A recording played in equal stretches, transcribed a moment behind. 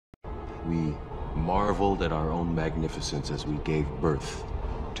We marveled at our own magnificence as we gave birth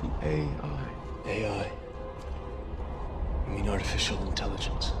to AI. AI? You mean artificial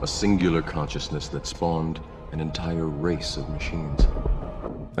intelligence? A singular consciousness that spawned an entire race of machines.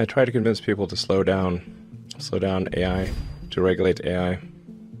 I try to convince people to slow down AI, to regulate AI.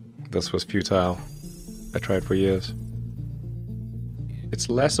 This was futile. I tried for years. It's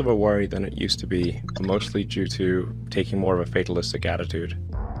less of a worry than it used to be, mostly due to taking more of a fatalistic attitude.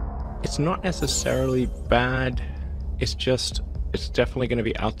 It's not necessarily bad, it's definitely going to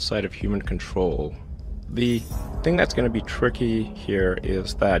be outside of human control. The thing that's going to be tricky here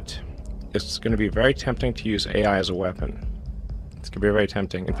is that it's going to be very tempting to use AI as a weapon. It's going to be very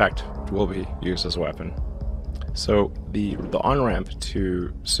tempting. In fact, it will be used as a weapon. So the on-ramp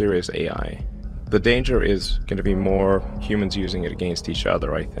to serious AI, the danger is going to be more humans using it against each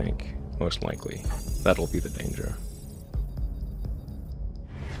other, I think, most likely. That'll be the danger.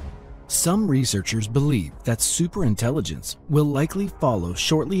 Some researchers believe that superintelligence will likely follow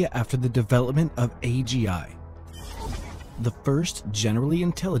shortly after the development of AGI. The first generally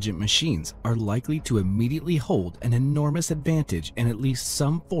intelligent machines are likely to immediately hold an enormous advantage in at least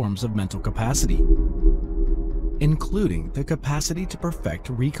some forms of mental capacity, including the capacity to perfect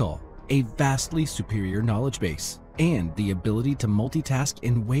recall, a vastly superior knowledge base, and the ability to multitask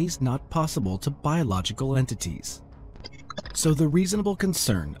in ways not possible to biological entities. So the reasonable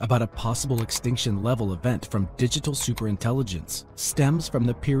concern about a possible extinction level event from digital superintelligence stems from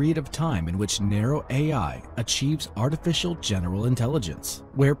the period of time in which narrow AI achieves artificial general intelligence,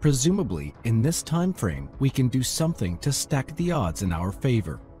 where presumably in this time frame we can do something to stack the odds in our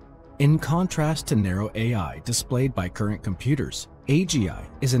favor. In contrast to narrow AI displayed by current computers, AGI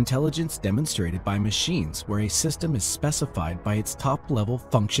is intelligence demonstrated by machines where a system is specified by its top-level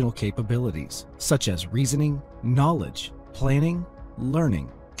functional capabilities, such as reasoning, knowledge, planning, learning,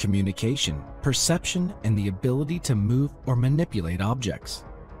 communication, perception, and the ability to move or manipulate objects.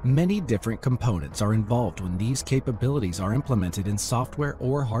 Many different components are involved when these capabilities are implemented in software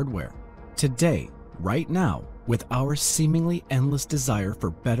or hardware. Today, right now, with our seemingly endless desire for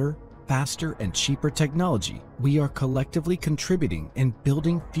better, faster, and cheaper technology, we are collectively contributing in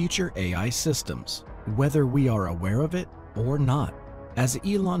building future AI systems, whether we are aware of it or not. As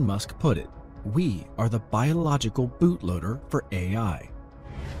Elon Musk put it, we are the biological bootloader for AI.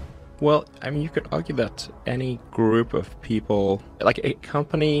 Well, I mean, you could argue that any group of people, like a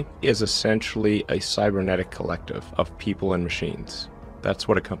company is essentially a cybernetic collective of people and machines. That's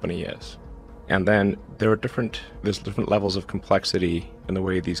what a company is. And then there's different levels of complexity in the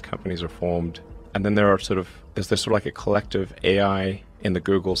way these companies are formed. And then there's this like a collective AI in the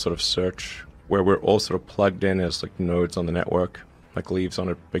Google sort of search where we're all sort of plugged in as like nodes on the network, like leaves on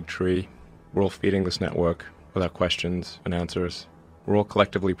a big tree. We're all feeding this network with our questions and answers. We're all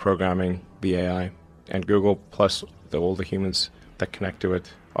collectively programming the AI, and Google plus all the humans that connect to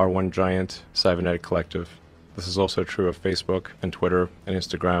it are one giant cybernetic collective. This is also true of Facebook and Twitter and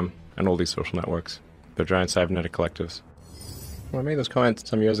Instagram and all these social networks. They're giant cybernetic collectives. Well, I made this comment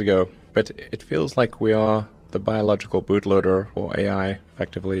some years ago, but it feels like we are the biological bootloader for AI,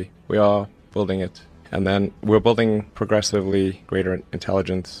 effectively. We are building it. And then we're building progressively greater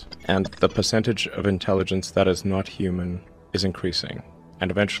intelligence, and the percentage of intelligence that is not human is increasing.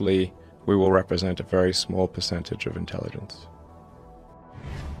 And eventually, we will represent a very small percentage of intelligence.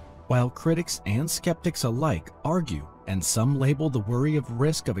 While critics and skeptics alike argue, and some label the worry of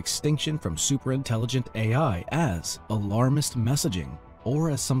risk of extinction from superintelligent AI as alarmist messaging,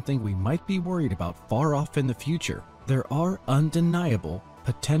 or as something we might be worried about far off in the future, there are undeniable,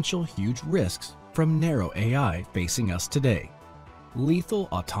 potential huge risks from narrow AI facing us today. Lethal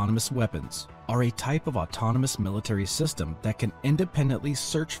autonomous weapons are a type of autonomous military system that can independently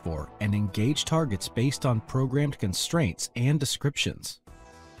search for and engage targets based on programmed constraints and descriptions.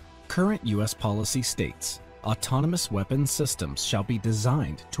 Current U.S. policy states, autonomous weapons systems shall be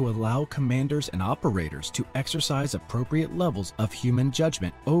designed to allow commanders and operators to exercise appropriate levels of human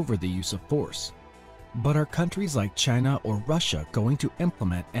judgment over the use of force. But are countries like China or Russia going to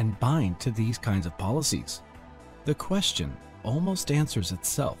implement and bind to these kinds of policies? The question almost answers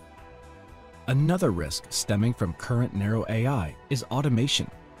itself. Another risk stemming from current narrow AI is automation.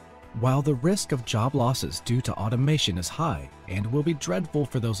 While the risk of job losses due to automation is high and will be dreadful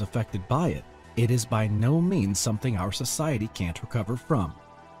for those affected by it, it is by no means something our society can't recover from.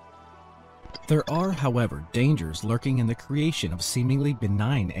 There are, however, dangers lurking in the creation of seemingly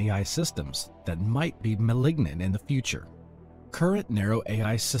benign AI systems that might be malignant in the future. Current narrow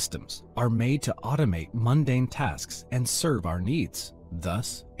AI systems are made to automate mundane tasks and serve our needs.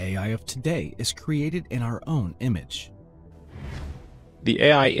 Thus, AI of today is created in our own image. The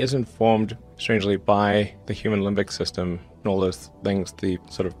AI is informed, strangely, by the human limbic system and all those things, the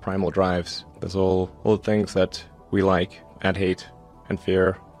sort of primal drives. There's all the things that we like and hate and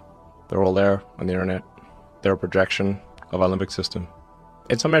fear. They're all there on the internet. They're a projection of our limbic system.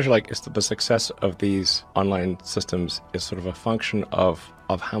 In some measure, like, the success of these online systems is sort of a function of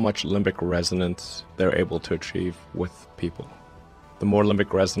how much limbic resonance they're able to achieve with people. The more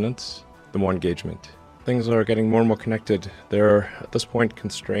limbic resonance, the more engagement. Things are getting more and more connected. They're, at this point,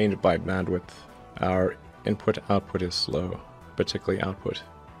 constrained by bandwidth. Our input-output is slow, particularly output.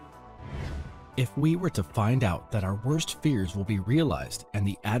 If we were to find out that our worst fears will be realized and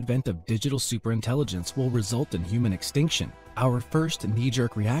the advent of digital superintelligence will result in human extinction, our first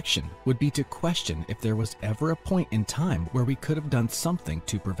knee-jerk reaction would be to question if there was ever a point in time where we could have done something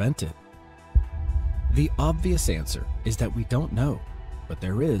to prevent it. The obvious answer is that we don't know, but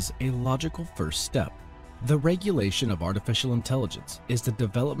there is a logical first step. The regulation of artificial intelligence is the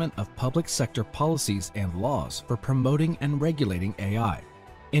development of public sector policies and laws for promoting and regulating AI.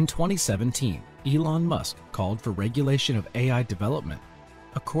 In 2017, Elon Musk called for regulation of AI development.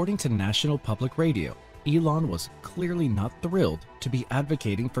 According to National Public Radio, Elon was clearly not thrilled to be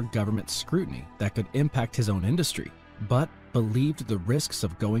advocating for government scrutiny that could impact his own industry, but believed the risks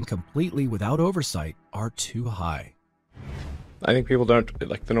of going completely without oversight are too high. I think people don't,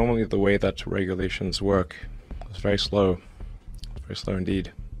 like, normally the way that regulations work is very slow. It's very slow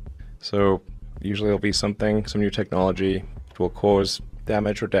indeed. So usually there'll be some new technology. It will cause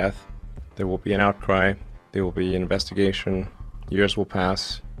damage or death. There will be an outcry. There will be an investigation. Years will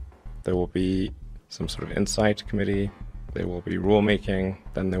pass. There will be some sort of insight committee. There will be rulemaking.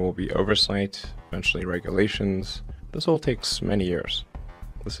 Then there will be oversight, eventually regulations. This all takes many years.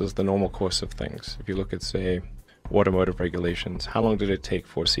 This is the normal course of things. If you look at, say, automotive regulations, how long did it take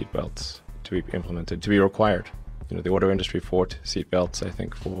for seatbelts to be implemented, to be required? You know, the auto industry fought seatbelts, I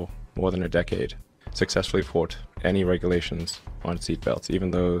think, for more than a decade. Successfully fought any regulations on seatbelts,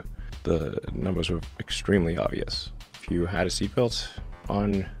 even though the numbers were extremely obvious. If you had a seatbelt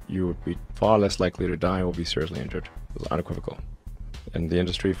on, you would be far less likely to die or be seriously injured. It was unequivocal. And the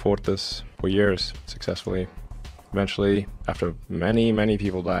industry fought this for years successfully. Eventually, after many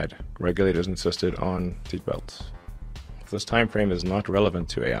people died, regulators insisted on seatbelts. This time frame is not relevant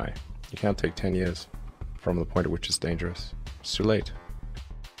to AI. You can't take 10 years from the point at which it's dangerous. It's too late.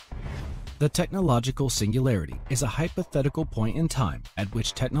 The technological singularity is a hypothetical point in time at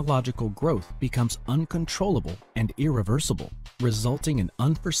which technological growth becomes uncontrollable and irreversible, resulting in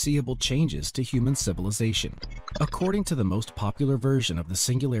unforeseeable changes to human civilization. According to the most popular version of the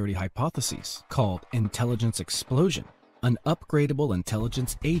singularity hypothesis, called intelligence explosion, an upgradable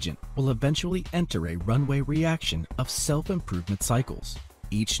intelligence agent will eventually enter a runway reaction of self-improvement cycles,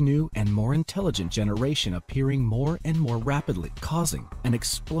 each new and more intelligent generation appearing more and more rapidly, causing an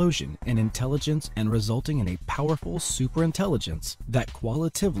explosion in intelligence and resulting in a powerful superintelligence that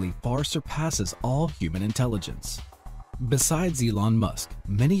qualitatively far surpasses all human intelligence. Besides Elon Musk,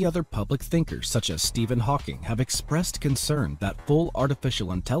 many other public thinkers such as Stephen Hawking have expressed concern that full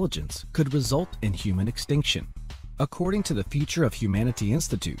artificial intelligence could result in human extinction. According to the Future of Humanity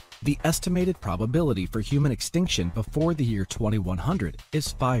Institute, the estimated probability for human extinction before the year 2100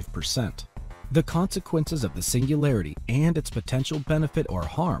 is 5%. The consequences of the singularity and its potential benefit or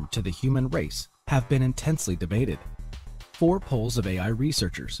harm to the human race have been intensely debated. 4 polls of AI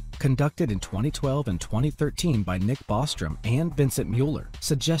researchers, conducted in 2012 and 2013 by Nick Bostrom and Vincent Mueller,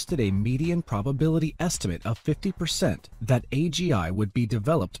 suggested a median probability estimate of 50% that AGI would be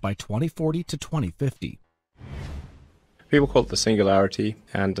developed by 2040 to 2050. People call it the singularity,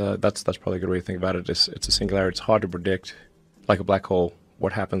 and that's probably a good way to think about it. It's a singularity. It's hard to predict, like a black hole,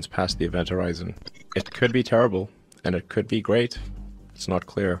 what happens past the event horizon. It could be terrible, and it could be great. It's not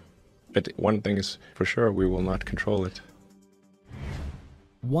clear. But one thing is for sure, we will not control it.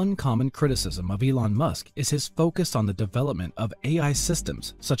 One common criticism of Elon Musk is his focus on the development of AI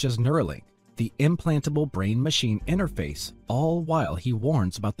systems such as Neuralink, the implantable brain-machine interface, all while he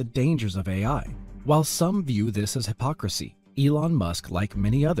warns about the dangers of AI. While some view this as hypocrisy, Elon Musk, like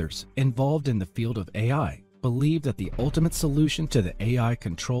many others involved in the field of AI, believe that the ultimate solution to the AI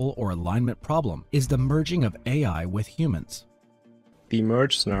control or alignment problem is the merging of AI with humans. The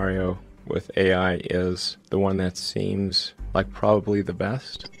merge scenario with AI is the one that seems like probably the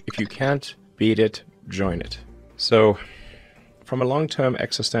best. If you can't beat it, join it. So from a long-term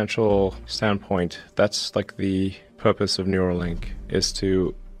existential standpoint, that's like the purpose of Neuralink, is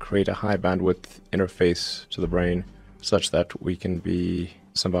to create a high bandwidth interface to the brain such that we can be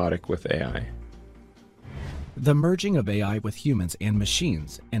symbiotic with AI. The merging of AI with humans and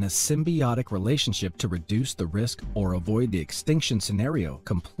machines in a symbiotic relationship to reduce the risk or avoid the extinction scenario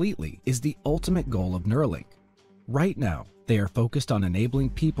completely is the ultimate goal of Neuralink. Right now, they are focused on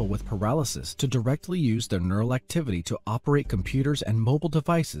enabling people with paralysis to directly use their neural activity to operate computers and mobile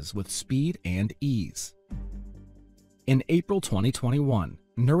devices with speed and ease. In April 2021,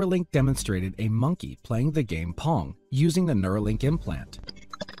 Neuralink demonstrated a monkey playing the game Pong using the Neuralink implant.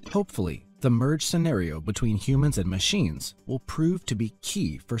 Hopefully, the merge scenario between humans and machines will prove to be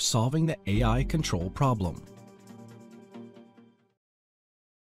key for solving the AI control problem.